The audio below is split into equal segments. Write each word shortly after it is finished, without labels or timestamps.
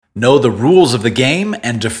Know the rules of the game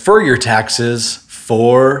and defer your taxes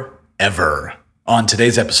forever. On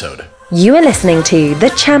today's episode, you are listening to the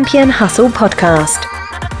Champion Hustle Podcast.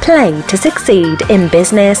 Play to succeed in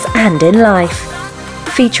business and in life.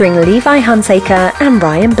 Featuring Levi Hunsaker and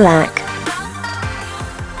Ryan Black.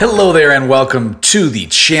 Hello there and welcome to the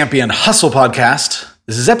Champion Hustle Podcast.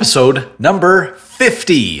 This is episode number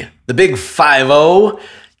 50. The big 5-0.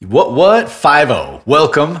 What? 5-0.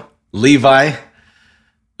 Welcome, Levi.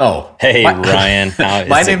 Oh. Hey, Ryan.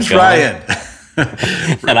 My name's Ryan.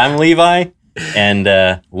 And I'm Levi.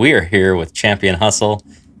 And we are here with Champion Hustle.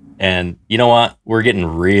 And you know what? We're getting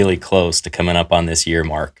really close to coming up on this year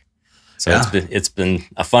mark. So it's been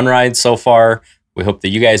a fun ride so far. We hope that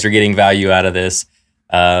you guys are getting value out of this.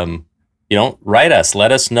 Write us.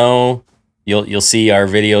 Let us know. You'll see our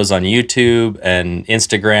videos on YouTube and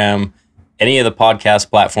Instagram, any of the podcast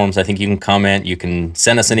platforms. I think you can comment. You can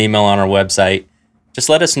send us an email on our website. Just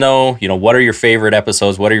let us know, what are your favorite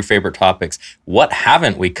episodes? What are your favorite topics? What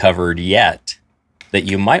haven't we covered yet that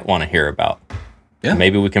you might want to hear about? Yeah.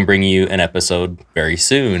 Maybe we can bring you an episode very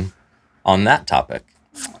soon on that topic.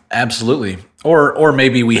 Absolutely. Or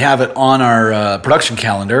maybe we have it on our production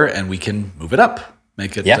calendar and we can move it up.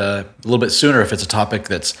 Make it a little bit sooner if it's a topic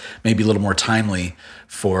that's maybe a little more timely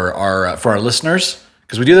for our listeners.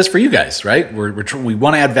 Because we do this for you guys, right? We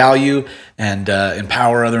want to add value and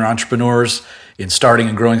empower other entrepreneurs in starting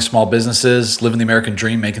and growing small businesses, living the American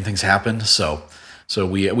dream, making things happen. So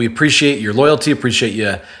we appreciate your loyalty, appreciate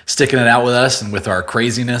you sticking it out with us and with our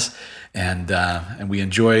craziness, and we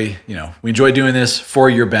enjoy doing this for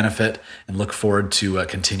your benefit and look forward to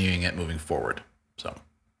continuing it moving forward.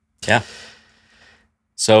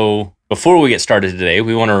 So before we get started today,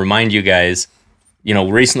 we want to remind you guys,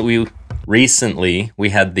 recently we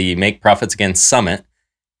had the Make Profits Again Summit,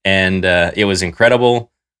 and it was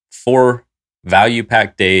incredible. 4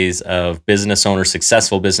 value-packed days of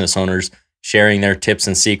successful business owners sharing their tips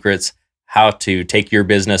and secrets, how to take your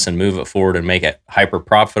business and move it forward and make it hyper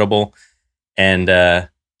profitable. And,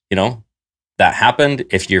 that happened.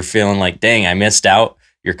 If you're feeling like, dang, I missed out,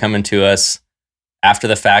 you're coming to us after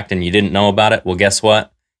the fact and you didn't know about it. Well, guess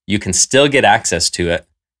what? You can still get access to it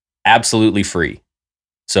absolutely free.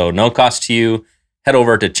 So no cost to you. Head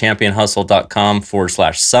over to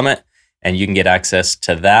championhustle.com/summit and you can get access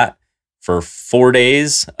to that for 4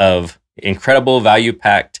 days of incredible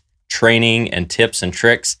value-packed training and tips and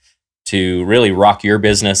tricks to really rock your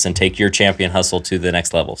business and take your Champion Hustle to the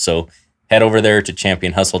next level. So head over there to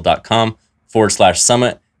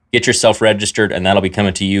championhustle.com/summit, get yourself registered, and that'll be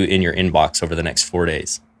coming to you in your inbox over the next 4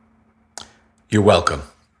 days. You're welcome.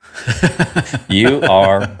 You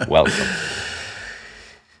are welcome.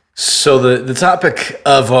 So the topic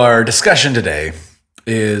of our discussion today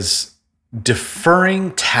is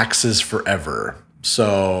deferring taxes forever.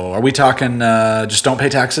 So are we talking just don't pay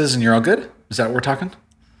taxes and you're all good? Is that what we're talking?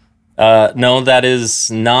 No, that is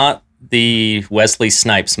not the Wesley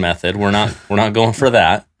Snipes method. We're not going for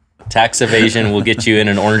that. Tax evasion will get you in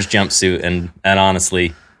an orange jumpsuit, and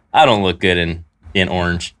honestly, I don't look good in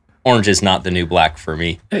orange. Orange is not the new black for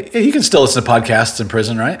me. Hey, you can still listen to podcasts in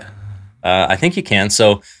prison, right? I think you can.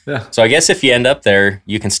 So I guess if you end up there,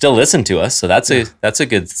 you can still listen to us. So that's a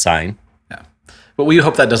good sign. Yeah, but we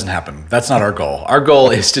hope that doesn't happen. That's not our goal. Our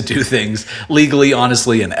goal is to do things legally,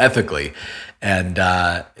 honestly, and ethically. And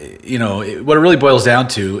what it really boils down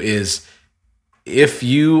to is if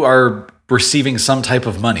you are receiving some type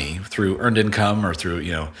of money through earned income or through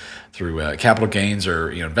capital gains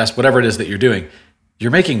or invest, whatever it is that you're doing,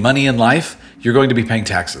 you're making money in life, you're going to be paying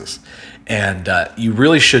taxes. And you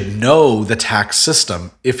really should know the tax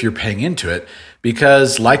system if you're paying into it,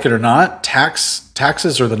 because like it or not,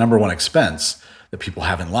 taxes are the number one expense that people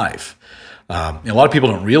have in life. A lot of people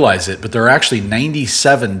don't realize it, but there are actually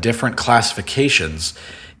 97 different classifications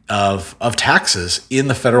of taxes in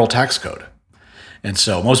the federal tax code. And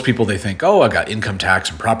so most people, they think, I got income tax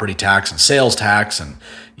and property tax and sales tax and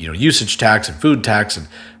usage tax and food tax and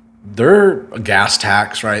they're a gas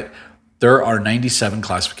tax, right? There are 97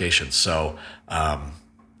 classifications. So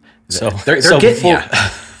they're getting you.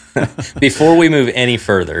 Before we move any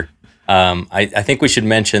further, I think we should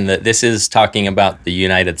mention that this is talking about the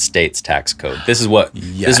United States tax code. This is what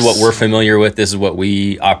we're familiar with. This is what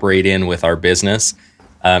we operate in with our business.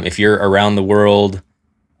 If you're around the world,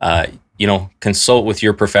 consult with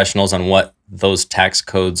your professionals on what those tax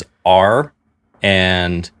codes are.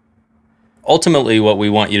 And ultimately, what we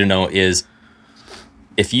want you to know is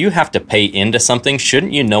if you have to pay into something,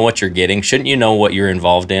 shouldn't you know what you're getting? Shouldn't you know what you're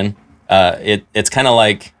involved in? It's kind of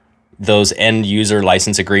like those end user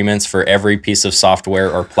license agreements for every piece of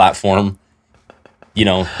software or platform.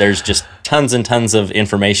 there's just tons and tons of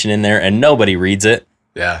information in there and nobody reads it.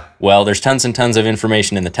 Yeah. Well, there's tons and tons of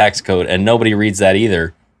information in the tax code and nobody reads that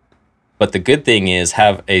either. But the good thing is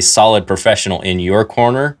have a solid professional in your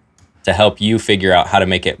corner to help you figure out how to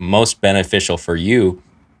make it most beneficial for you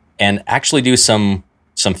and actually do some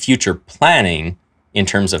future planning in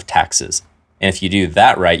terms of taxes. And if you do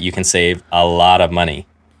that right, you can save a lot of money.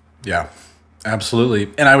 Yeah,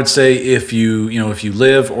 absolutely. And I would say if you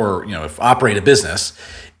live or, if operate a business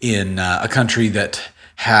in a country that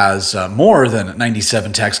has more than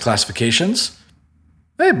 97 tax classifications,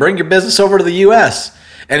 hey, bring your business over to the U.S.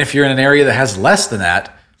 And if you're in an area that has less than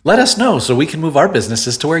that, let us know so we can move our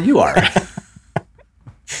businesses to where you are.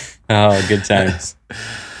 Oh, good times.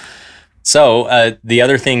 So the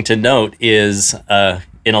other thing to note is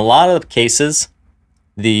in a lot of cases,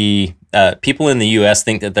 the people in the U.S.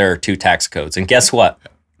 think that there are two tax codes. And guess what?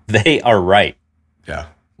 They are right. Yeah.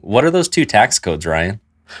 What are those two tax codes, Ryan?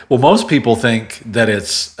 Well, most people think that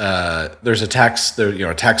it's there's a tax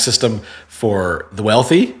system for the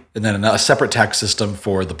wealthy and then a separate tax system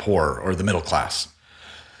for the poor or the middle class.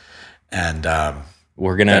 And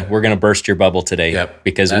we're gonna burst your bubble today. Yep.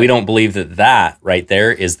 Because we don't believe that right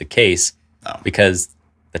there is the case. No. Because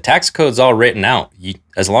the tax code's all written out.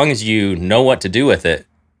 As long as you know what to do with it,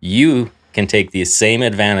 you can take the same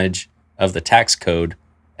advantage of the tax code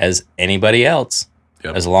as anybody else.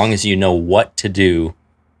 Yep. As long as you know what to do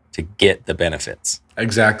to get the benefits.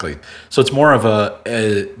 Exactly. So it's more of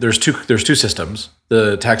there's two systems: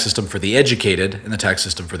 the tax system for the educated and the tax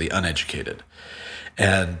system for the uneducated.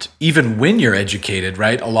 And even when you're educated,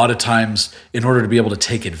 right, a lot of times in order to be able to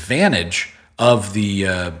take advantage of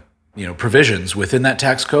the provisions within that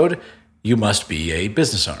tax code, you must be a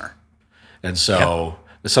business owner. And so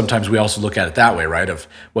sometimes we also look at it that way, right?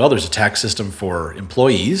 There's a tax system for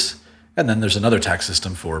employees, and then there's another tax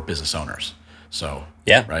system for business owners. So,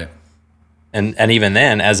 yeah. Right. And even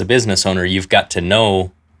then, as a business owner, you've got to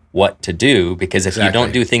know what to do, because if you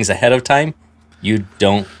don't do things ahead of time, you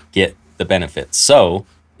don't get the benefits. So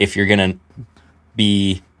if you're going to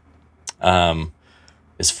be,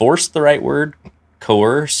 is forced the right word?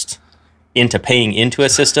 Coerced into paying into a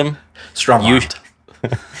system? Strong-armed.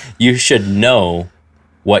 You should know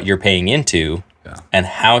what you're paying into and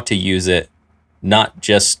how to use it, not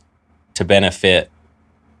just to benefit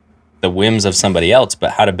the whims of somebody else,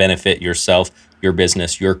 but how to benefit yourself, your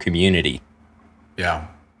business, your community. Yeah.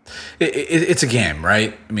 It's a game,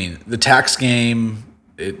 right? I mean, the tax game,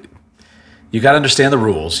 you got to understand the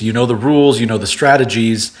rules. You know the rules, you know the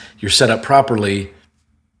strategies, you're set up properly,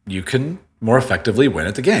 you can more effectively win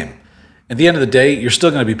at the game. At the end of the day, you're still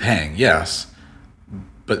going to be paying, yes,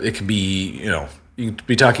 but it can be, you could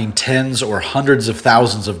be talking tens or hundreds of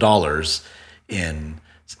thousands of dollars in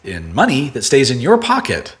money that stays in your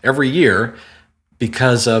pocket every year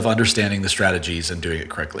because of understanding the strategies and doing it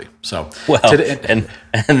correctly. So, and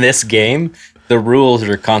this game, the rules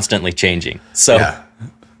are constantly changing. So,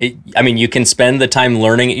 you can spend the time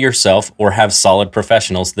learning it yourself or have solid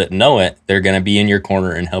professionals that know it. They're going to be in your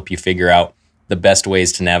corner and help you figure out the best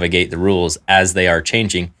ways to navigate the rules as they are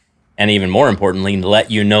changing. And even more importantly, let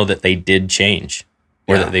you know that they did change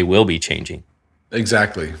or that they will be changing.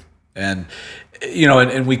 Exactly. And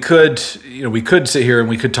and we could sit here and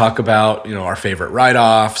we could talk about, our favorite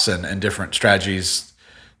write-offs and different strategies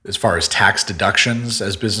as far as tax deductions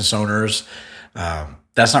as business owners.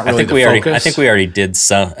 That's not really the focus. I think we already did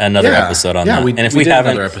another episode on that. And if we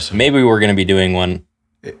haven't, maybe we're going to be doing one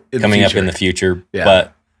coming up in the future. Yeah.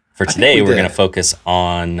 But for today, we're going to focus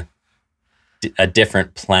on a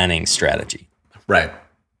different planning strategy. Right.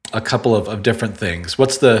 A couple of different things.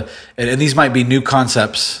 And these might be new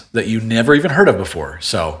concepts that you never even heard of before.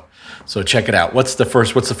 So check it out. What's the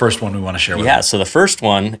first one we want to share with you? So the first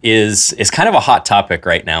one is kind of a hot topic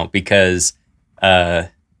right now because the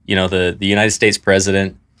United States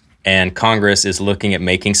president and Congress is looking at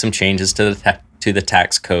making some changes to the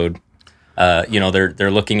tax code.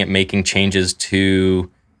 They're looking at making changes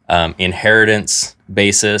to inheritance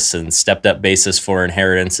basis and stepped up basis for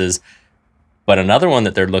inheritances. But another one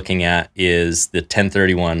that they're looking at is the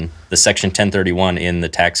section 1031 in the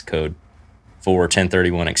tax code for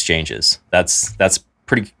 1031 exchanges. That's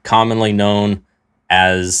pretty commonly known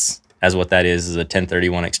as what that is a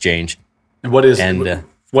 1031 exchange. And what is that?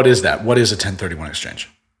 What is a 1031 exchange?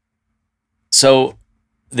 So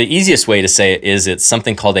the easiest way to say it is it's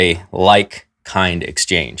something called a like-kind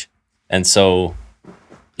exchange. And so,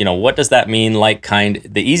 what does that mean, like-kind?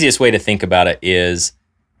 The easiest way to think about it is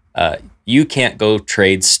you can't go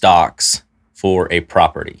trade stocks for a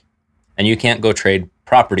property, and you can't go trade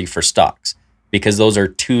property for stocks because those are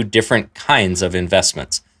two different kinds of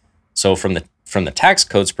investments. So from from the tax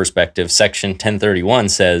code's perspective, Section 1031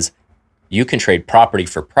 says you can trade property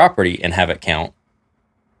for property and have it count.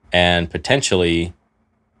 And potentially,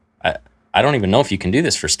 I don't even know if you can do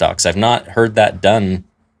this for stocks. I've not heard that done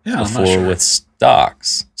before with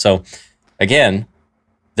stocks. So again,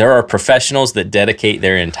 there are professionals that dedicate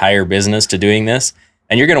their entire business to doing this,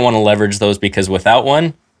 and you're going to want to leverage those because without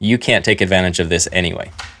one, you can't take advantage of this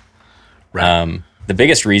anyway. Right. The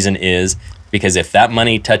biggest reason is because if that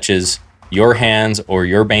money touches your hands or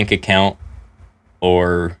your bank account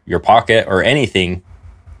or your pocket or anything,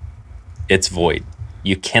 it's void.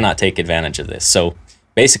 You cannot take advantage of this. So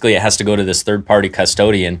basically, it has to go to this third-party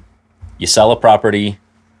custodian. You sell a property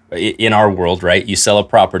in our world, right? You sell a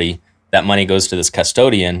property, that money goes to this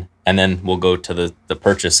custodian, and then will go to the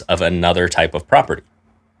purchase of another type of property.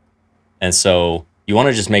 And so you want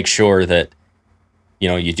to just make sure that,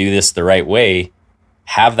 you do this the right way,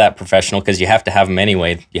 have that professional, because you have to have them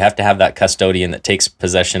anyway. You have to have that custodian that takes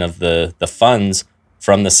possession of the funds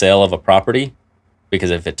from the sale of a property, because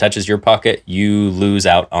if it touches your pocket, you lose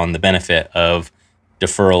out on the benefit of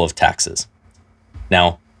deferral of taxes.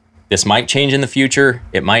 Now, this might change in the future.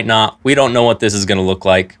 It might not. We don't know what this is going to look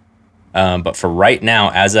like. But for right now,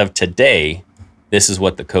 as of today, this is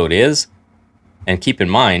what the code is. And keep in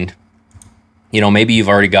mind, maybe you've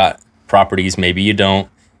already got properties, maybe you don't,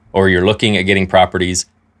 or you're looking at getting properties,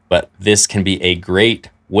 but this can be a great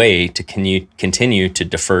way to continue to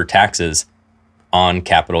defer taxes on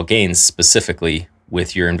capital gains, specifically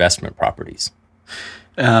with your investment properties.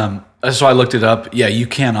 So I looked it up. Yeah, you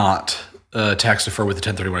cannot tax defer with the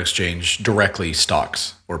 1031 exchange directly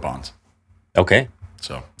stocks or bonds. Okay.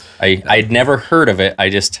 So I'd never heard of it. I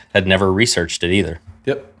just had never researched it either.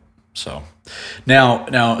 Yep. So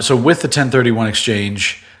now, so with the 1031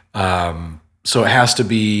 exchange, so it has to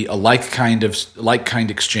be a like kind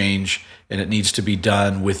exchange, and it needs to be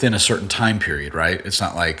done within a certain time period, right? It's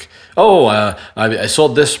not like, I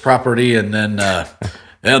sold this property and then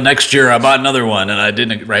next year I bought another one and I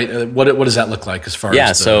didn't, right? What does that look like as far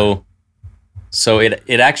as so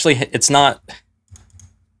it actually, it's not.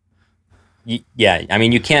 Yeah, I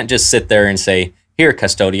mean, you can't just sit there and say, "Here,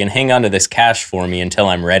 custodian, hang on to this cash for me until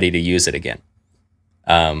I'm ready to use it again."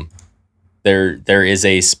 There is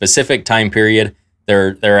a specific time period.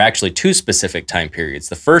 There are actually two specific time periods.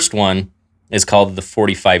 The first one is called the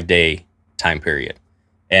 45-day time period,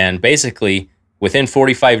 and basically, within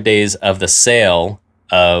 45 days of the sale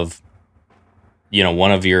of,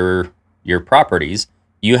 one of your properties,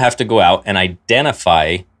 you have to go out and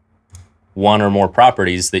identify one or more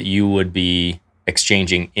properties that you would be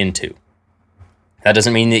exchanging into. That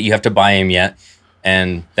doesn't mean that you have to buy them yet,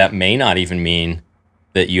 and that may not even mean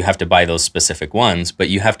that you have to buy those specific ones, but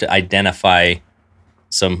you have to identify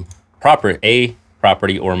some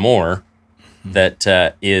property or more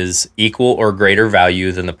that is equal or greater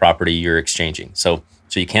value than the property you're exchanging. So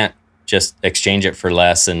you can't just exchange it for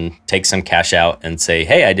less and take some cash out and say,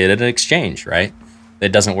 "Hey, I did an exchange," right?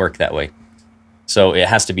 It doesn't work that way. So it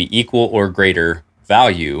has to be equal or greater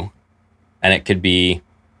value. And it could be,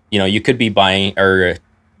 you could be buying or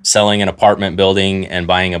selling an apartment building and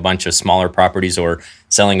buying a bunch of smaller properties, or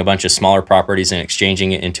selling a bunch of smaller properties and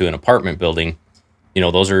exchanging it into an apartment building.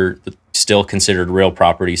 Those are still considered real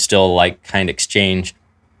property, still a like kind exchange.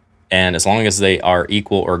 And as long as they are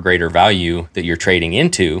equal or greater value that you're trading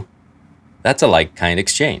into, that's a like kind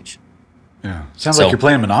exchange. Yeah. Sounds like you're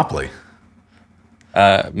playing Monopoly.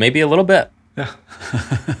 Maybe a little bit. Yeah.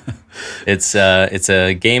 It's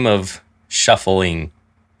a game of shuffling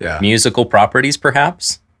musical properties,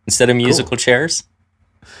 perhaps, instead of musical chairs.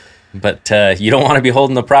 But you don't want to be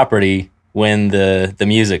holding the property when the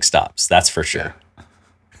music stops. That's for sure.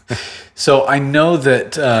 Yeah. So I know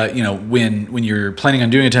that when you're planning on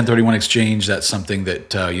doing a 1031 exchange, that's something that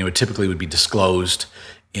typically would be disclosed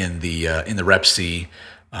in the Rep C.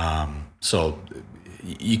 So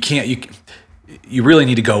you really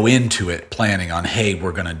need to go into it planning on, hey,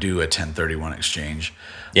 we're going to do a 1031 exchange.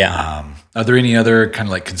 Yeah. Are there any other kind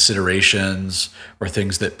of like considerations or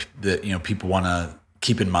things that people want to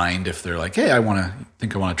keep in mind if they're like, hey, I want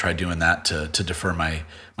to try doing that to defer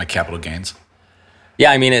my capital gains?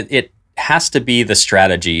 Yeah, I mean, it has to be the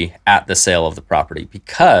strategy at the sale of the property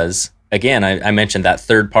because, again, I mentioned that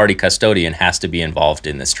third-party custodian has to be involved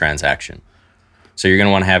in this transaction. So you're going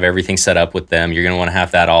to want to have everything set up with them. You're going to want to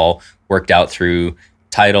have that all worked out through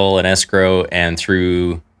title and escrow and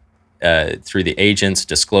through the agent's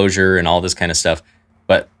disclosure and all this kind of stuff.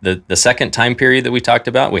 But the second time period that we talked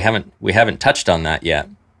about, we haven't touched on that yet.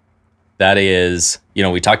 That is,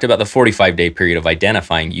 we talked about the 45-day period of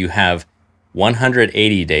identifying. You have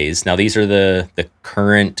 180 days. Now, these are the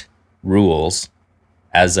current rules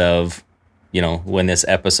as of when this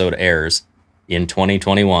episode airs in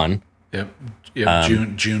 2021. Yep.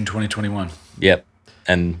 June 2021. Yep.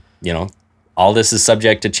 And, all this is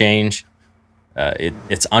subject to change.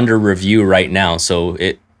 It's under review right now. So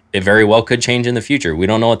it very well could change in the future. We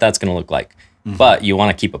don't know what that's going to look like. Mm-hmm. But you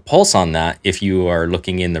want to keep a pulse on that if you are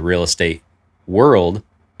looking in the real estate world,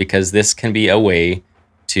 because this can be a way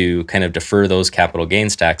to kind of defer those capital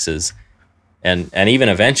gains taxes. And even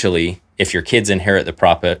eventually, if your kids inherit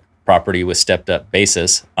the property with stepped up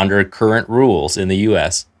basis under current rules in the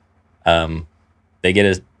US, they get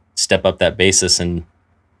to step up that basis and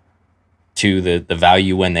to the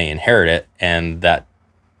value when they inherit it, and that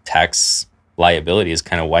tax liability is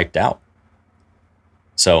kind of wiped out.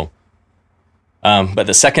 So, but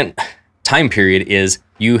the second time period is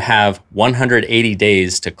you have 180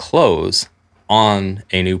 days to close on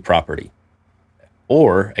a new property.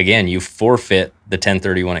 Or again, you forfeit the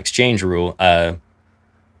 1031 exchange rule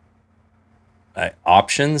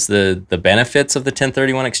options, the benefits of the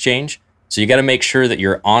 1031 exchange. So you got to make sure that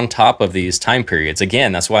you're on top of these time periods.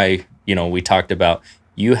 Again, that's why, we talked about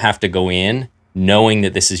you have to go in knowing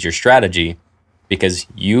that this is your strategy, because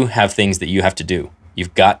you have things that you have to do.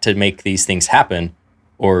 You've got to make these things happen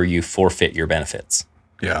or you forfeit your benefits.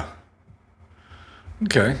 Yeah.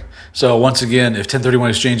 Okay. So once again, if 1031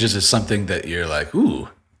 exchanges is something that you're like, ooh,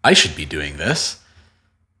 I should be doing this,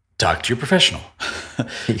 talk to your professional.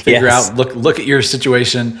 Figure out, look at your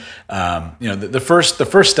situation. The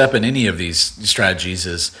first step in any of these strategies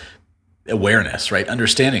is awareness, right?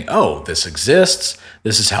 Understanding, oh, this exists.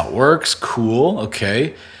 This is how it works. Cool.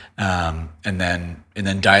 Okay. And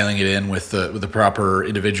then dialing it in with the proper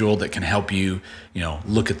individual that can help you,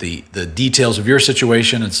 look at the details of your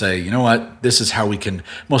situation and say, you know what, this is how we can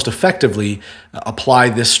most effectively apply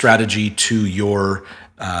this strategy to your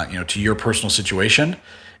personal situation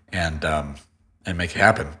and make it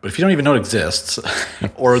happen. But if you don't even know it exists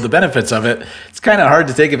or the benefits of it, it's kind of hard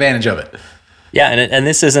to take advantage of it. Yeah. And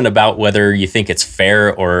this isn't about whether you think it's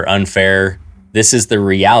fair or unfair. This is the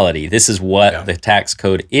reality. This is what the tax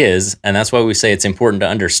code is. And that's why we say it's important to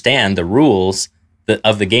understand the rules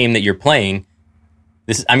of the game that you're playing.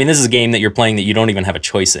 This is a game that you're playing that you don't even have a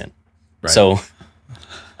choice in. Right. So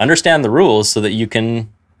understand the rules so that you can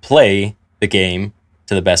play the game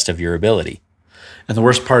to the best of your ability. And the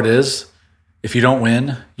worst part is, if you don't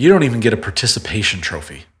win, you don't even get a participation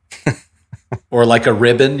trophy. Or like a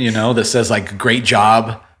ribbon, that says like, great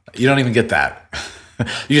job. You don't even get that.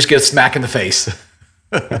 You just get a smack in the face.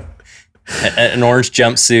 An orange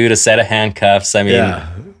jumpsuit, a set of handcuffs. Yeah.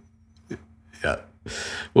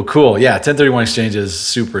 Well, cool. Yeah, 1031 exchange is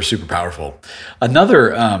super, super powerful.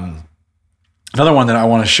 Another one that I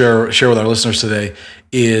want to share with our listeners today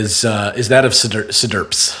is that of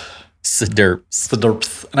CDERPS.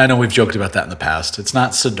 CDERPS. And I know we've joked about that in the past. It's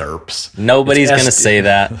not CDERPS. Nobody's going to say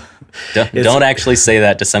that. Don't actually say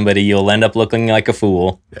that to somebody. You'll end up looking like a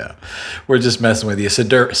fool. Yeah. We're just messing with you.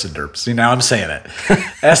 CDERPS. See, now I'm saying it.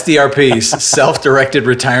 SDRPs, self-directed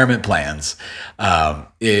retirement plans,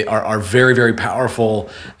 are very, very powerful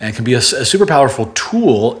and can be a super powerful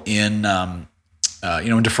tool in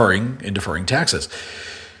deferring taxes.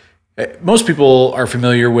 Most people are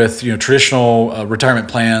familiar with traditional retirement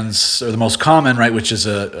plans, are the most common, right? Which is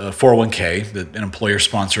a 401k, an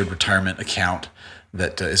employer-sponsored retirement account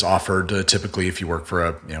that is offered typically if you work for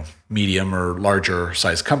a medium or larger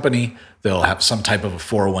size company. They'll have some type of a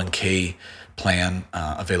 401k plan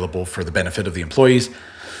available for the benefit of the employees,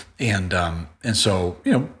 and so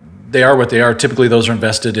they are what they are. Typically, those are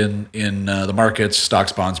invested in the markets,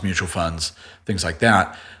 stocks, bonds, mutual funds, things like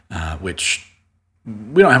that, which.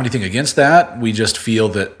 We don't have anything against that. We just feel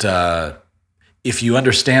that if you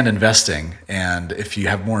understand investing and if you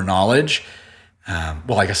have more knowledge,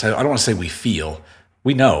 I guess I don't want to say we feel,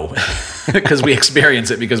 we know because we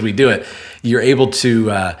experience it, because we do it. You're able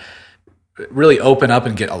to really open up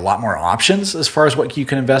and get a lot more options as far as what you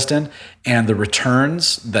can invest in, and the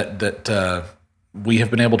returns that we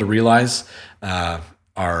have been able to realize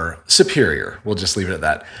are superior. We'll just leave it at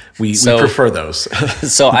that. We prefer those.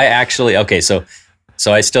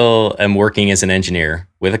 So I still am working as an engineer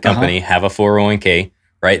with a company, have a 401k,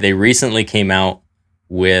 right? They recently came out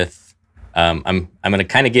with, I'm going to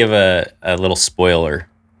kind of give a little spoiler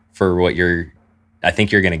for what I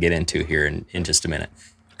think you're going to get into here in just a minute.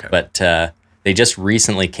 Okay. But they just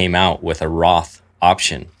recently came out with a Roth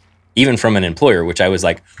option, even from an employer, which I was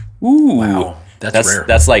like, ooh, wow, that's rare.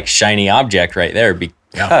 That's like shiny object right there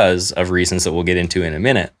because of reasons that we'll get into in a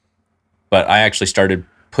minute. But I actually started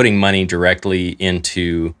putting money directly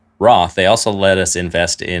into Roth. They also let us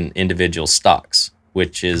invest in individual stocks,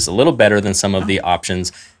 which is a little better than some of the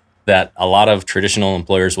options. that a lot of traditional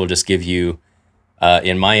employers will just give you,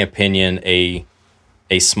 in my opinion, a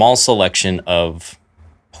small selection of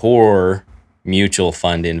poor mutual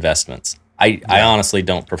fund investments. I honestly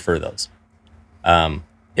don't prefer those.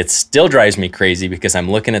 It still drives me crazy because I'm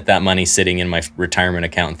looking at that money sitting in my retirement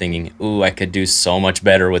account and thinking, ooh, I could do so much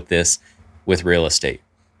better with this with real estate.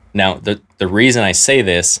 Now, the reason I say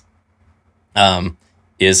this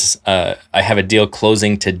is I have a deal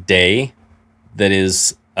closing today that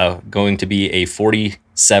is going to be a 47%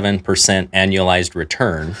 annualized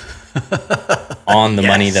return on the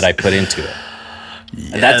money that I put into it.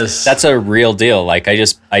 Yes. That's a real deal. Like I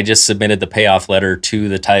just submitted the payoff letter to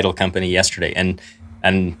the title company yesterday, and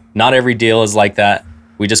not every deal is like that.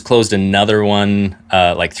 We just closed another one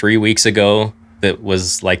like 3 weeks ago that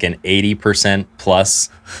was like an 80% plus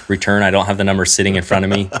return. I don't have the numbers sitting in front of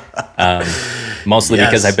me, mostly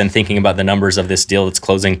because I've been thinking about the numbers of this deal that's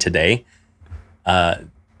closing today.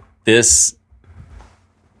 Those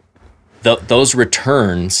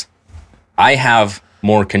returns, I have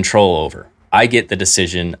more control over. I get the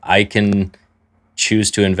decision. I can choose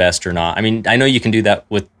to invest or not. I mean, I know you can do that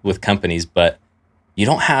with companies, but you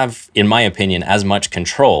don't have, in my opinion, as much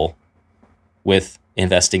control with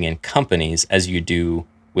investing in companies as you do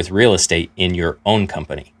with real estate in your own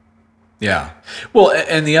company. Yeah. Well,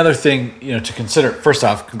 and the other thing, to consider, first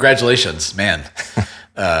off, congratulations, man.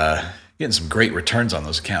 Getting some great returns on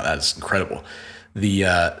those accounts. That's incredible. The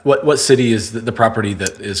what city is the property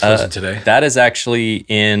that is closing today? That is actually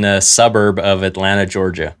in a suburb of Atlanta,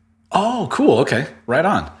 Georgia. Oh, cool. Okay. Right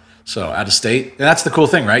on. So out of state. And that's the cool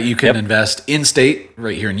thing, right? You can invest in state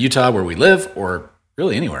right here in Utah where we live, or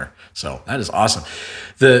really anywhere. So that is awesome.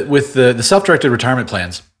 With the self-directed retirement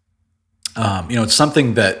plans, it's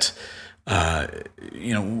something that our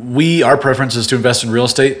preference is to invest in real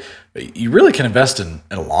estate. You really can invest in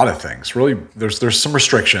a lot of things. Really, there's some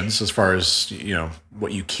restrictions as far as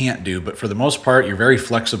what you can't do, but for the most part, you're very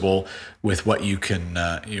flexible with what you can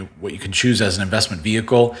choose as an investment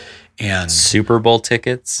vehicle. And Super Bowl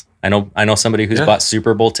tickets. I know somebody who's bought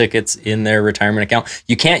Super Bowl tickets in their retirement account.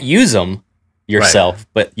 You can't use them yourself,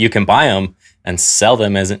 but you can buy them and sell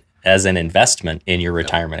them as an investment in your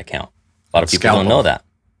retirement account. A lot of people don't know that.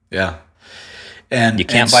 Yeah. And you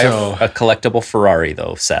can't buy a collectible Ferrari,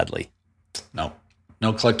 though, sadly. No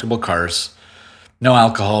collectible cars, no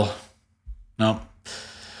alcohol, no.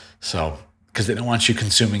 So, because they don't want you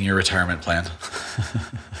consuming your retirement plan.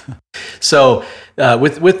 So,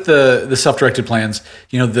 with the self-directed plans,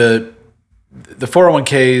 the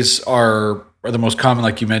 401ks are the most common,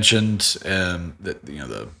 like you mentioned, and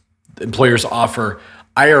the employers offer.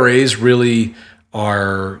 IRAs really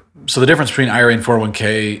are. So the difference between IRA and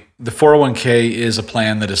 401k, the 401k is a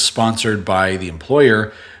plan that is sponsored by the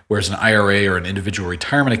employer, whereas an IRA or an individual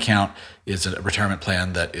retirement account is a retirement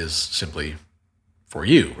plan that is simply for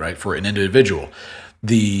you, right? For an individual.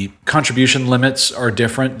 The contribution limits are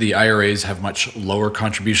different. The IRAs have much lower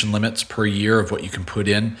contribution limits per year of what you can put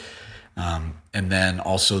in. And then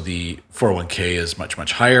also the 401k is much,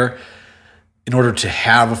 much higher. In order to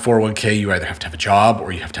have a 401k, you either have to have a job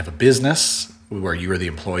or you have to have a business where you are the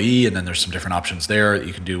employee, and then there's some different options there that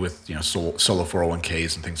you can do with solo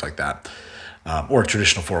 401ks and things like that, or a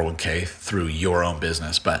traditional 401k through your own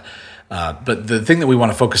business. But the thing that we want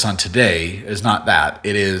to focus on today is not that.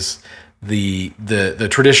 It is the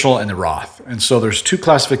traditional and the Roth. And so there's two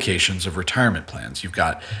classifications of retirement plans. You've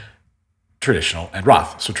got traditional and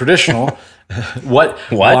Roth. So traditional, why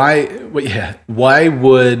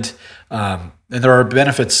would and there are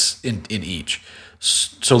benefits in each.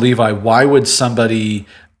 So Levi, why would somebody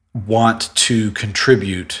want to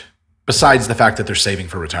contribute, besides the fact that they're saving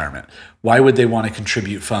for retirement? Why would they want to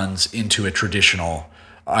contribute funds into a traditional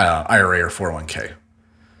IRA or 401k?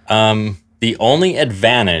 The only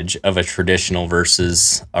advantage of a traditional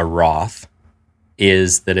versus a Roth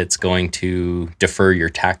is that it's going to defer your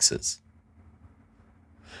taxes.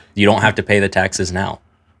 You don't have to pay the taxes now.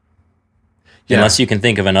 Yeah. Unless you can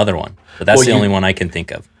think of another one. But that's the only one I can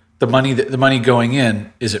think of. The money going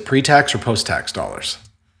in, is it pre-tax or post-tax dollars?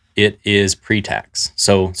 It is pre-tax.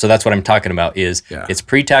 So that's what I'm talking about is it's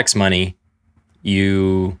pre-tax money.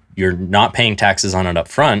 You're not paying taxes on it up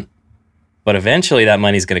front, but eventually that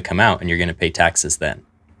money's going to come out and you're going to pay taxes then.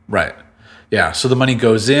 Right. Yeah. So the money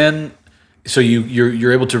goes in. So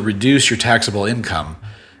you're able to reduce your taxable income,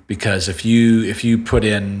 because if you put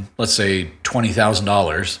in, let's say,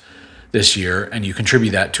 $20,000 this year and you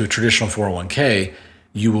contribute that to a traditional 401k,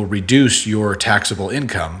 you will reduce your taxable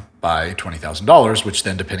income by $20,000, which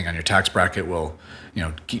then, depending on your tax bracket, will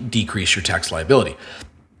decrease your tax liability.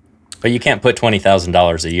 But you can't put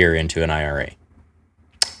 $20,000 a year into an IRA.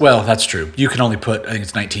 Well, that's true. You can only put, I think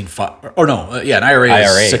it's 19.5, or no, an IRA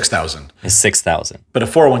IRA is 6,000. It's 6,000. But a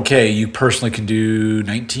 401k, you personally can do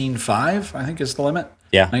 19.5, I think is the limit.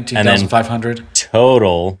 Yeah. 19,500.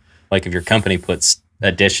 Total, like if your company puts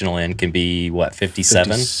additional in, can be what,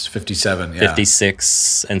 57? 57, yeah.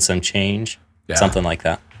 56 and some change, something like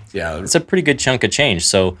that. Yeah. It's a pretty good chunk of change.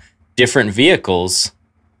 So different vehicles,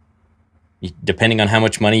 depending on how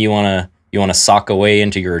much money you want to sock away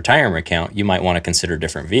into your retirement account, you might want to consider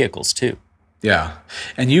different vehicles too. Yeah,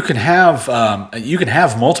 and you can have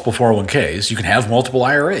multiple 401ks. You can have multiple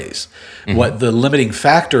IRAs. Mm-hmm. What the limiting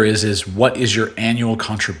factor is what is your annual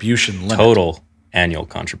contribution limit? Total annual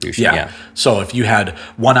contribution. Yeah. So if you had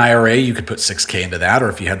one IRA, you could put $6,000 into that, or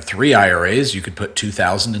if you had 3 IRAs, you could put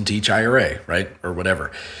 $2,000 into each IRA, right, or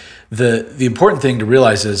whatever. The important thing to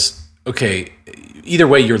realize is, okay, either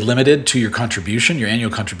way, you're limited to your contribution, your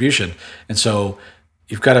annual contribution, and so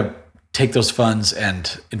you've got to take those funds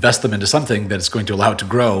and invest them into something that is going to allow it to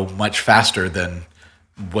grow much faster than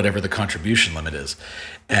whatever the contribution limit is.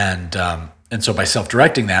 And so by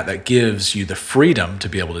self-directing that gives you the freedom to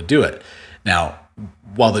be able to do it. Now,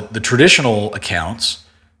 while the traditional accounts,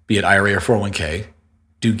 be it IRA or 401k,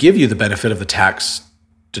 do give you the benefit of the tax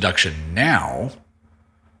deduction now,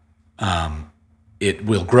 it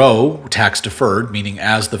will grow tax deferred, meaning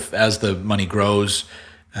as the money grows.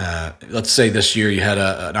 Let's say this year you had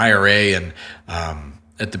an IRA, and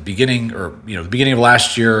at the beginning, or the beginning of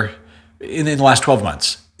last year, in the last 12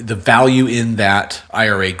 months, the value in that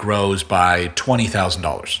IRA grows by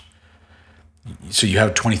 $20,000. So you have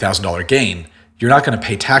a $20,000 gain. You're not going to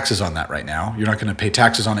pay taxes on that right now. You're not going to pay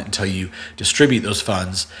taxes on it until you distribute those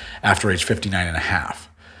funds after age 59 and a half.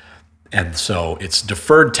 And so it's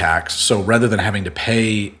deferred tax. So rather than having to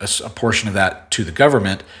pay a portion of that to the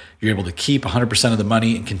government, you're able to keep 100% of the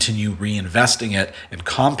money and continue reinvesting it and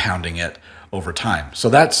compounding it over time. So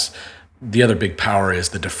that's the other big power, is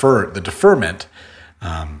the deferment.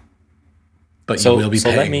 But you will be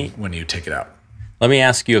paying when you take it out. Let me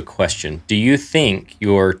ask you a question. Do you think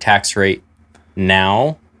your tax rate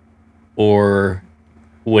now or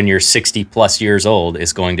when you're 60 plus years old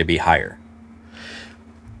is going to be higher?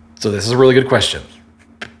 So this is a really good question,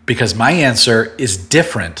 because my answer is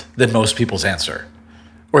different than most people's answer,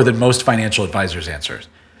 or than most financial advisors' answers.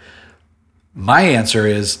 My answer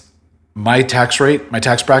is my tax rate, my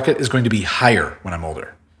tax bracket is going to be higher when I'm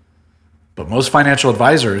older. But most financial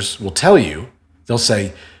advisors will tell you, they'll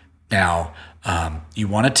say, now, you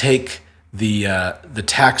want to take the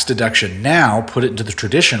tax deduction now, put it into the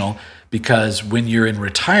traditional, because when you're in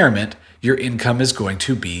retirement, your income is going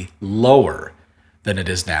to be lower than it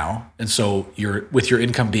is now. And so with your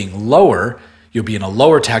income being lower, you'll be in a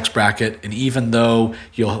lower tax bracket, and even though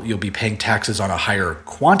you'll be paying taxes on a higher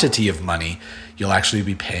quantity of money, you'll actually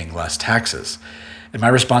be paying less taxes. And my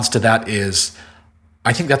response to that is,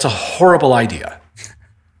 I think that's a horrible idea.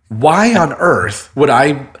 Why on earth would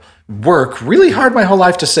I work really hard my whole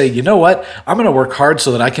life to say, you know what, I'm going to work hard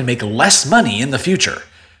so that I can make less money in the future?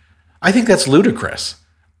 I think that's ludicrous.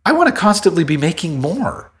 I want to constantly be making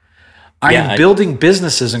more. I am building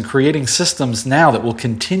businesses and creating systems now that will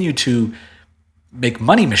continue to make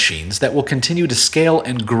money machines that will continue to scale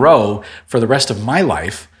and grow for the rest of my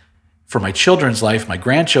life, for my children's life, my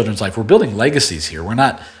grandchildren's life. We're building legacies here. We're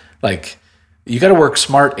not you got to work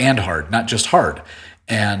smart and hard, not just hard.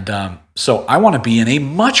 And so I want to be in a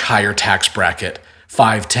much higher tax bracket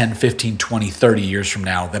 5, 10, 15, 20, 30 years from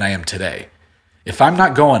now than I am today. If I'm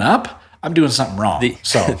not going up, I'm doing something wrong.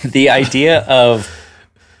 The idea of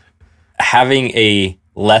having a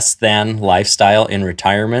less than lifestyle in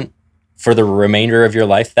retirement for the remainder of your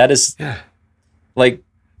life, that is horrible.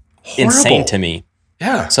 Insane to me.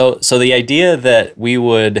 Yeah. So the idea that we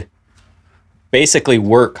would basically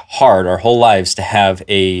work hard our whole lives to have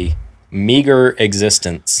a meager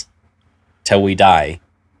existence till we die,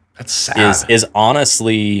 that's sad. Is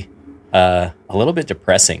honestly a little bit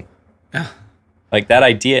depressing. Yeah. Like that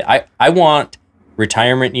idea, I want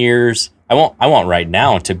retirement years. I want right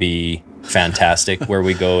now to be fantastic, where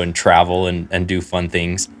we go and travel and do fun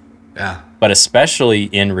things. Yeah. But especially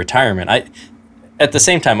in retirement, at the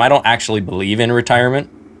same time, I don't actually believe in retirement,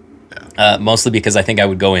 mostly because I think I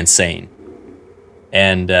would go insane.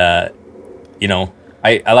 And,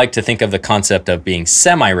 I like to think of the concept of being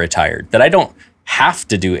semi-retired, that I don't have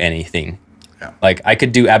to do anything. Yeah. Like I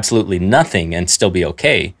could do absolutely nothing and still be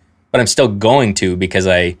okay, but I'm still going to because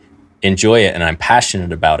I enjoy it and I'm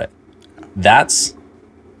passionate about it. That's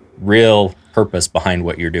real purpose behind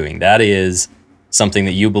what you're doing. That is something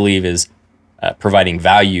that you believe is providing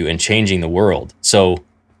value and changing the world. So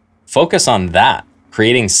focus on that,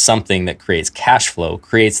 creating something that creates cash flow,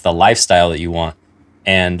 creates the lifestyle that you want,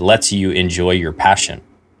 and lets you enjoy your passion.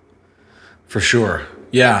 For sure.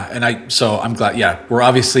 Yeah. And I'm glad. Yeah. We're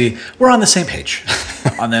on the same page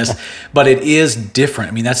on this, but it is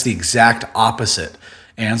different. I mean, that's the exact opposite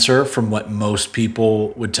answer from what most people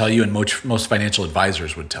would tell you and most financial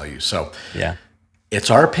advisors would tell you. So yeah,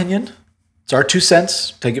 it's our opinion. It's our 2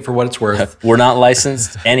 cents. Take it for what it's worth. We're not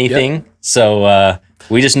licensed anything. Yep. So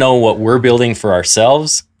we just know what we're building for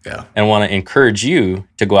ourselves. Yeah. And want to encourage you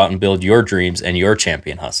to go out and build your dreams and your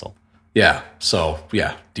champion hustle. Yeah. So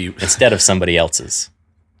yeah. Instead of somebody else's.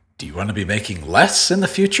 Do you want to be making less in the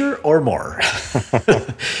future or more?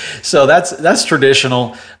 So that's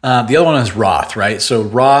traditional. The other one is Roth, right? So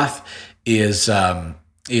Roth is a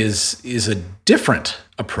different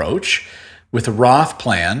approach. With a Roth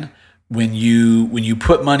plan, when you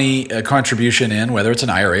put money, a contribution in, whether it's an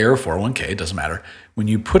IRA or a 401k, it doesn't matter. When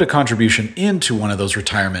you put a contribution into one of those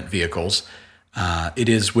retirement vehicles, it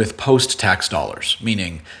is with post-tax dollars.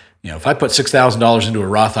 Meaning, if I put $6,000 into a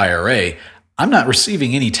Roth IRA, I'm not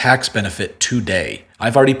receiving any tax benefit today.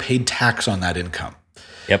 I've already paid tax on that income.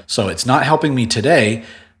 Yep. So it's not helping me today,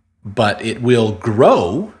 but it will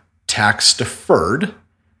grow tax deferred.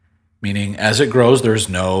 Meaning, as it grows, there's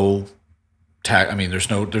no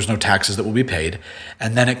there's no taxes that will be paid,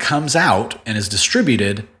 and then it comes out and is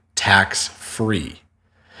distributed tax free.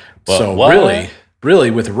 So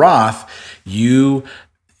really, with Roth, the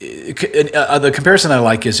comparison I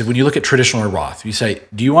like is when you look at traditional or Roth, you say,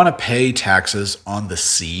 do you want to pay taxes on the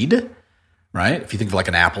seed? Right? If you think of like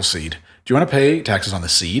an apple seed, do you want to pay taxes on the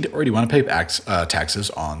seed, or do you want to pay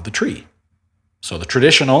taxes on the tree? So the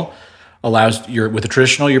traditional with the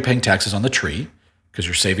traditional, you're paying taxes on the tree because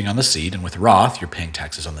you're saving on the seed, and with Roth, you're paying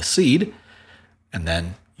taxes on the seed, and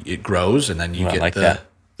then it grows, and then you get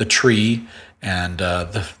the tree and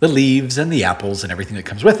the leaves and the apples and everything that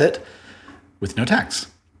comes with it with no tax.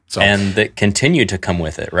 So, and that continue to come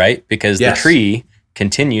with it, right? Because the tree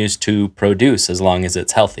continues to produce as long as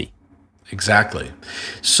it's healthy. Exactly.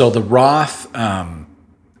 So the Roth,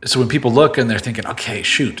 so when people look and they're thinking, okay,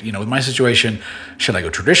 shoot, with my situation, should I go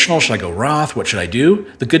traditional? Should I go Roth? What should I do?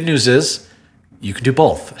 The good news is you can do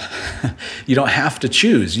both. You don't have to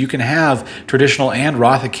choose. You can have traditional and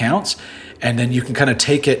Roth accounts, and then you can kind of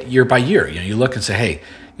take it year by year. You look and say, hey,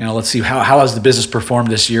 let's see how has the business performed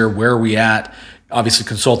this year? Where are we at? Obviously,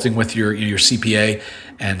 consulting with your CPA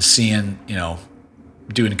and seeing,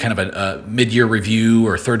 doing kind of a mid-year review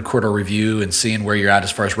or third quarter review and seeing where you're at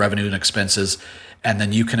as far as revenue and expenses, and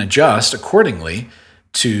then you can adjust accordingly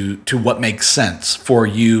to what makes sense for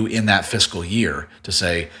you in that fiscal year to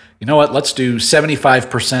say, you know what, let's do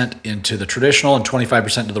 75% into the traditional and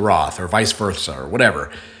 25% into the Roth, or vice versa, or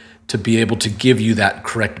whatever, to be able to give you that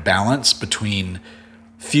correct balance between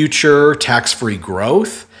future tax-free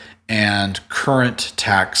growth and current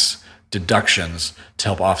tax deductions to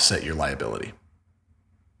help offset your liability.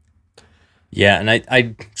 Yeah,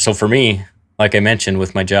 and so for me, like I mentioned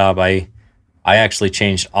with my job, I actually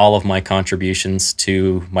changed all of my contributions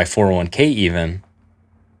to my 401k even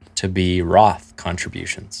to be Roth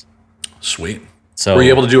contributions. Sweet. So were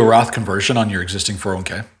you able to do a Roth conversion on your existing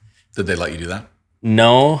 401k? Did they let you do that?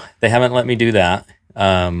 No, they haven't let me do that.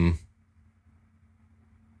 And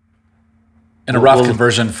a Roth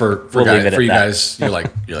conversion for you guys, you're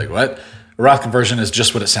like what? A Roth conversion is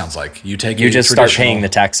just what it sounds like. You just start paying the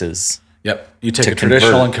taxes. Yep. You take a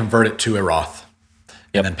traditional and convert it to a Roth,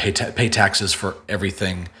 and then pay taxes for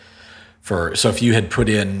everything. So if you had put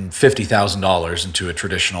in $50,000 into a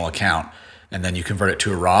traditional account and then you convert it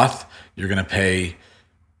to a Roth, you're going to pay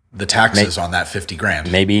the taxes on that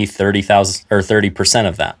 $50,000. Maybe 30,000 or 30%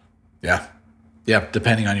 of that. Yeah. Yeah.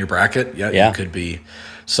 Depending on your bracket. Yeah. It could be.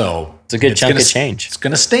 So it's a good chunk of change. It's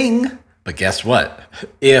going to sting. But guess what?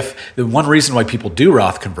 If the one reason why people do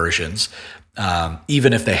Roth conversions,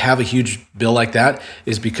 even if they have a huge bill like that,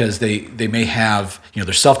 is because they may have,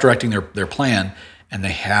 they're self-directing their plan, and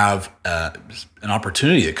they have an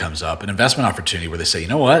opportunity that comes up, an investment opportunity where they say, you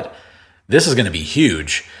know what, this is going to be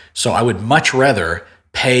huge. So I would much rather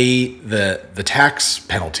pay the tax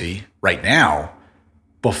penalty right now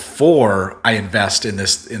before I invest in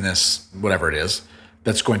this whatever it is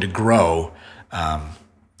that's going to grow. And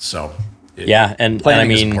I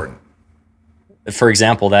mean, is important. For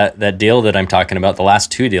example, that deal that I'm talking about, the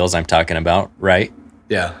last two deals I'm talking about, right?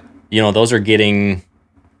 Yeah. Those are getting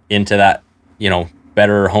into that,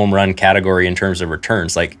 better home run category in terms of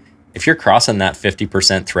returns. Like if you're crossing that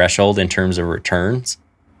 50% threshold in terms of returns,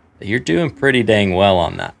 you're doing pretty dang well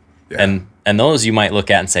on that. Yeah. And those you might look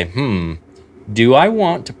at and say, do I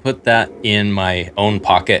want to put that in my own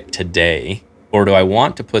pocket today, or do I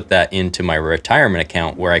want to put that into my retirement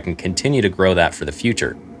account where I can continue to grow that for the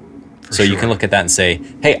future? So you can look at that and say,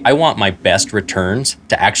 hey, I want my best returns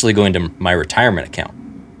to actually go into my retirement account.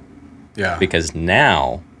 Yeah. Because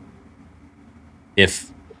now,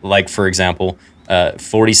 if, like, for example,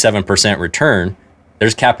 47% return,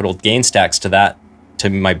 there's capital gains tax to that, to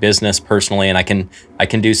my business personally, and I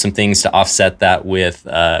can do some things to offset that with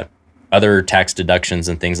other tax deductions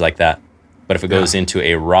and things like that. But if it goes into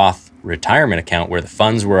a Roth retirement account where the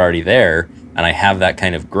funds were already there and I have that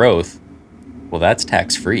kind of growth, well, that's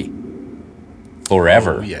tax-free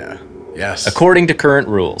forever. Oh, yeah. Yes. According to current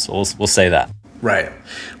rules, we'll say that. Right.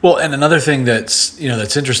 Well, and another thing that's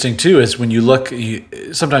interesting too is when you look,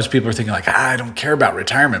 sometimes people are thinking like, I don't care about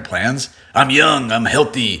retirement plans. I'm young, I'm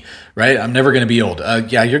healthy, right? I'm never going to be old.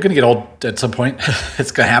 Yeah, you're going to get old at some point.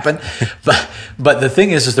 It's going to happen. But the thing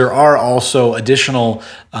is there are also additional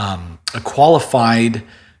qualified,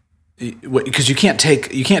 because you can't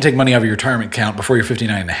take money out of your retirement account before you're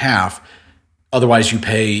 59 and a half. Otherwise, you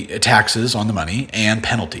pay taxes on the money and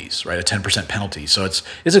penalties, right? A 10% penalty. So it's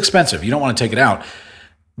expensive. You don't want to take it out.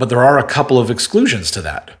 But there are a couple of exclusions to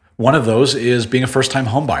that. One of those is being a first-time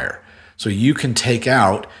home buyer. So you can take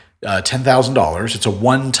out $10,000. It's a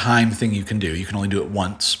one-time thing you can do. You can only do it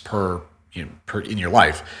once per in your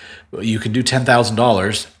life. You can do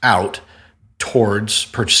 $10,000 out towards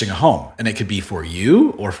purchasing a home, and it could be for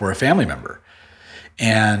you or for a family member.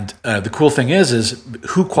 And the cool thing is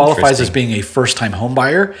who qualifies as being a first-time home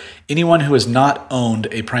buyer? Anyone who has not owned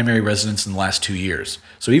a primary residence in the last 2 years.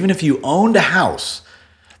 So even if you owned a house,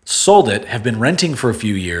 sold it, have been renting for a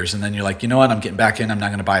few years, and then you're like, you know what, I'm getting back in. We're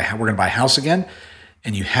going to buy a house again,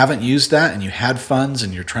 and you haven't used that, and you had funds,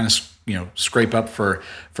 and you're trying to scrape up for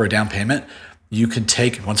a down payment. You can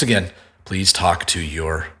take, once again, please talk to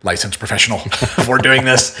your licensed professional before doing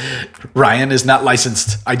this. Ryan is not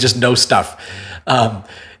licensed. I just know stuff.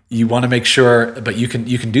 You want to make sure, but you can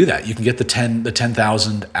do that. You can get the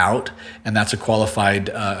 10,000 out, and that's a qualified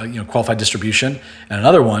distribution. And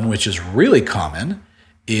another one, which is really common,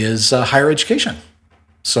 is higher education.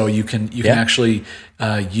 So you can actually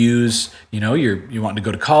use, you want to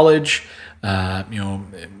go to college,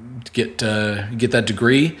 get that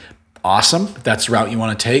degree. Awesome. If that's the route you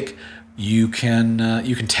want to take, you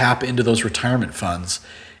can tap into those retirement funds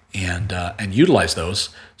and utilize those.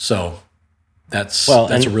 So that's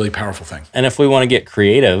a really powerful thing. And if we want to get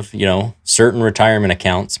creative, certain retirement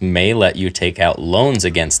accounts may let you take out loans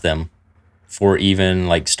against them for even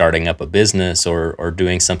like starting up a business or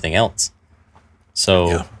doing something else.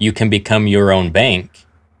 So you can become your own bank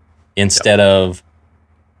instead of,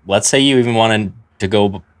 let's say you even wanted to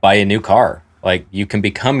go buy a new car. Like, you can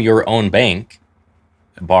become your own bank,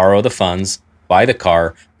 borrow the funds, buy the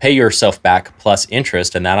car, pay yourself back plus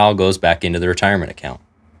interest, and that all goes back into the retirement account.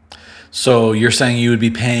 So you're saying you would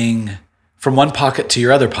be paying from one pocket to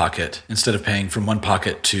your other pocket instead of paying from one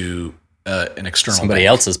pocket to an external somebody bank.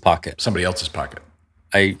 else's pocket. Somebody else's pocket.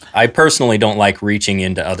 I personally don't like reaching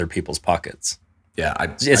into other people's pockets. Yeah,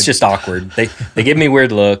 it's just awkward. They give me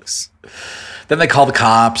weird looks. Then they call the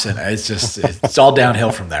cops, and it's all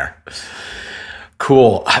downhill from there.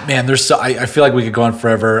 Cool, man. I feel like we could go on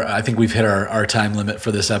forever. I think we've hit our time limit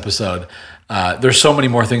for this episode. There's so many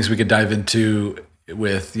more things we could dive into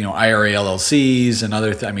with IRA LLCs and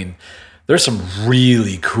other. There's some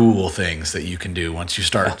really cool things that you can do once you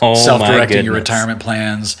start self-directing your retirement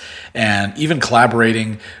plans, and even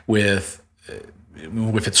collaborating with.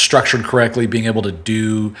 If it's structured correctly, being able to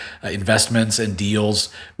do investments and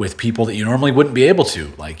deals with people that you normally wouldn't be able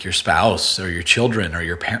to, like your spouse or your children or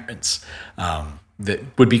your parents, that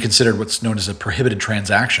would be considered what's known as a prohibited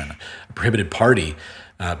transaction, a prohibited party,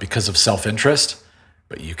 because of self-interest.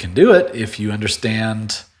 But you can do it if you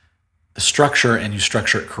understand the structure and you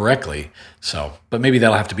structure it correctly. So, but maybe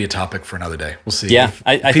that'll have to be a topic for another day. We'll see. Yeah,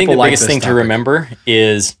 I think the biggest thing to remember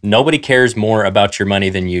is nobody cares more about your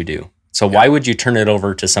money than you do. So why would you turn it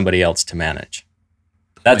over to somebody else to manage?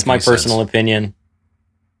 That's my personal opinion.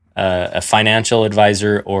 A financial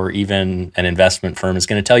advisor or even an investment firm is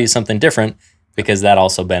going to tell you something different because that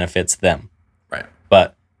also benefits them. Right.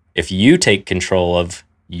 But if you take control of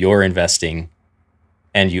your investing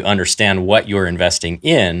and you understand what you're investing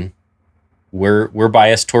in, we're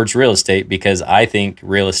biased towards real estate because I think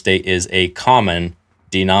real estate is a common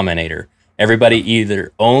denominator. Everybody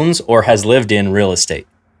either owns or has lived in real estate.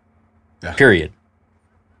 Yeah. Period.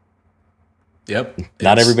 Yep.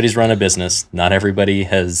 Not everybody's run a business. Not everybody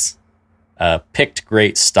has picked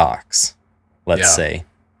great stocks, let's say.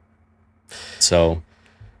 So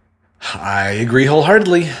I agree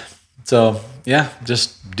wholeheartedly. So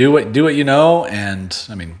just do what you know. And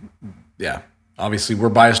obviously we're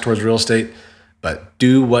biased towards real estate, but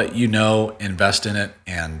do what you know, invest in it,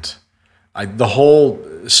 and The whole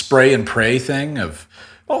spray and pray thing of,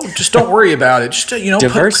 just don't worry about it. Just,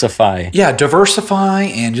 diversify. Diversify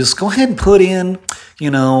and just go ahead and put in,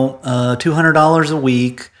 $200 a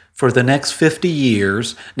week for the next 50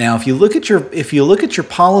 years. Now, if you look at your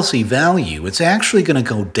policy value, it's actually going to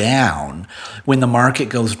go down when the market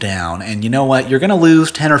goes down. And you know what? You're going to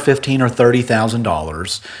lose $10 or $15 or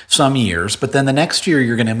 $30,000 some years, but then the next year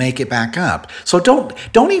you're going to make it back up. So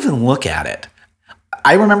don't even look at it.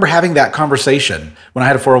 I remember having that conversation when I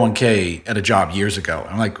had a 401k at a job years ago.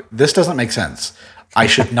 I'm like, this doesn't make sense. I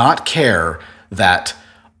should not care that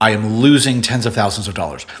I am losing tens of thousands of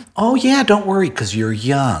dollars. Oh yeah, don't worry, because you're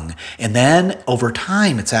young. And then over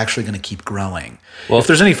time, it's actually going to keep growing. Well, if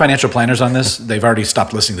there's any financial planners on this, they've already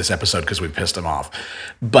stopped listening to this episode because we pissed them off.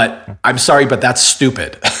 But I'm sorry, but that's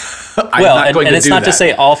stupid. And it's not to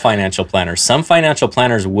say all financial planners. Some financial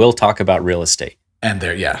planners will talk about real estate. And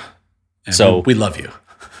they're, yeah. And so we love you.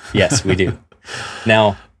 Yes, we do.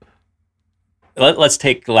 Now, let's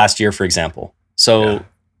take last year, for example. So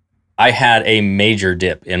I had a major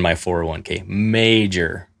dip in my 401k,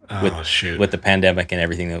 with the pandemic and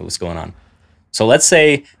everything that was going on. So let's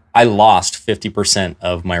say I lost 50%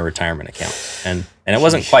 of my retirement account. And it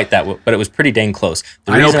wasn't quite that, but it was pretty dang close.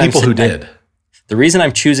 I know people who did. The reason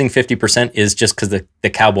I'm choosing 50% is just because the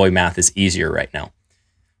cowboy math is easier right now.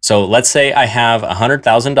 So let's say I have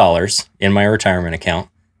 $100,000 in my retirement account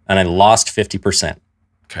and I lost 50%.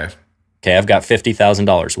 Okay, I've got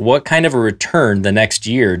 $50,000. What kind of a return the next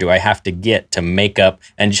year do I have to get to make up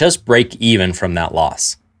and just break even from that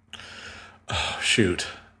loss? Oh, shoot.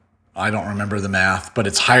 I don't remember the math, but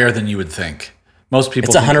it's higher than you would think. Most people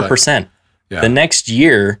It's 100%. The next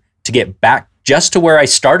year, to get back just to where I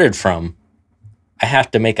started from, I have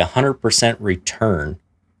to make 100% return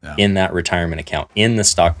in that retirement account, in the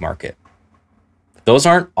stock market. Those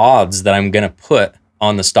aren't odds that I'm going to put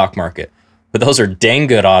on the stock market, but those are dang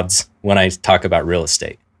good odds when I talk about real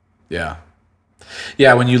estate. Yeah.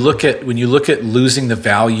 Yeah, when you look at losing the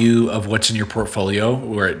value of what's in your portfolio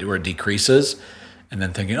where it decreases, and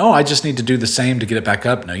then thinking, I just need to do the same to get it back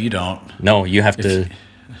up. No, you don't. No, you have to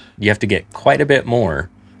get quite a bit more.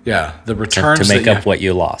 Yeah, the returns to make up what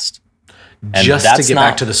you lost. And just to get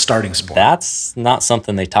back to the starting spot. That's not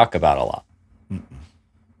something they talk about a lot.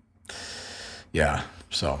 Yeah.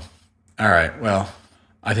 So, all right. Well,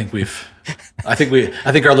 I think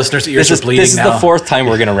our listeners' ears are bleeding now. This is the fourth time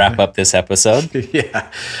we're going to wrap up this episode. Yeah.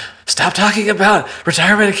 Stop talking about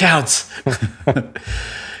retirement accounts.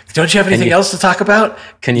 Don't you have anything else to talk about?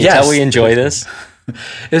 Can you tell we enjoy this?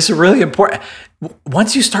 It's really important.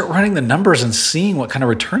 Once you start running the numbers and seeing what kind of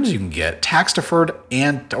returns you can get, tax deferred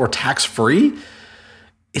or tax free,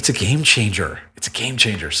 it's a game changer. It's a game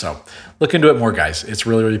changer. So look into it more, guys. It's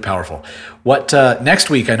really, really powerful. What next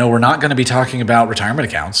week? I know we're not going to be talking about retirement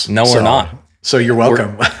accounts. No, we're not. So you're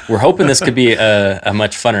welcome. We're hoping this could be a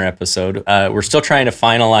much funner episode. We're still trying to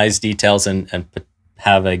finalize details and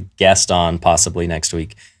have a guest on possibly next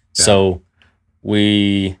week. Yeah. So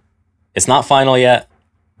it's not final yet.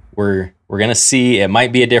 We're going to see. It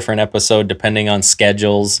might be a different episode depending on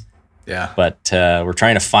schedules. Yeah. But we're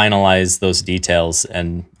trying to finalize those details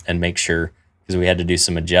and make sure, because we had to do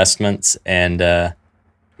some adjustments, and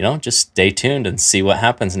just stay tuned and see what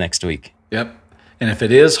happens next week. Yep. And if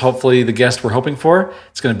it is, hopefully the guest we're hoping for,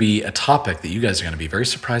 it's going to be a topic that you guys are going to be very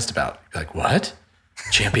surprised about. You're like, what?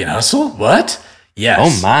 Champion Hustle? What? Yes.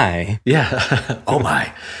 Oh my. Yeah. Oh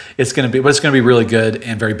my. It's going to be really good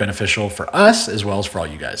and very beneficial for us as well as for all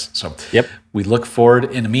you guys. So we look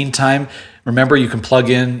forward. In the meantime, remember you can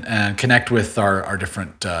plug in and connect with our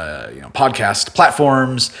different podcast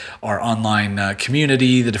platforms, our online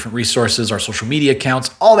community, the different resources, our social media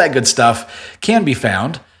accounts, all that good stuff can be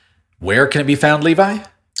found. Where can it be found, Levi?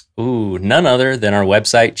 Ooh, none other than our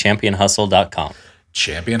website, championhustle.com.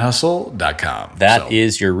 championhustle.com. That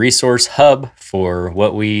is your resource hub for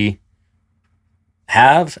what we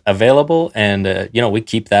have available, and we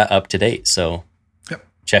keep that up to date. So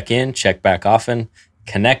check in, check back often,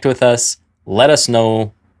 connect with us, let us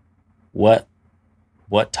know what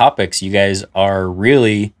topics you guys are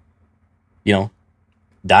really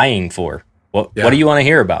dying for. What do you want to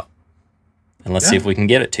hear about? And let's see if we can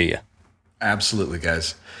get it to you. Absolutely,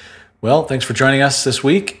 guys. Well, thanks for joining us this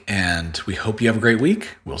week, and we hope you have a great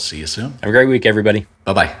week. We'll see you soon. Have a great week, everybody.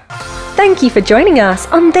 Bye-bye. Thank you for joining us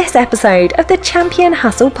on this episode of the Champion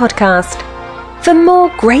Hustle podcast. For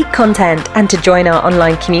more great content and to join our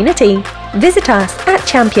online community, visit us at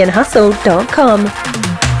championhustle.com.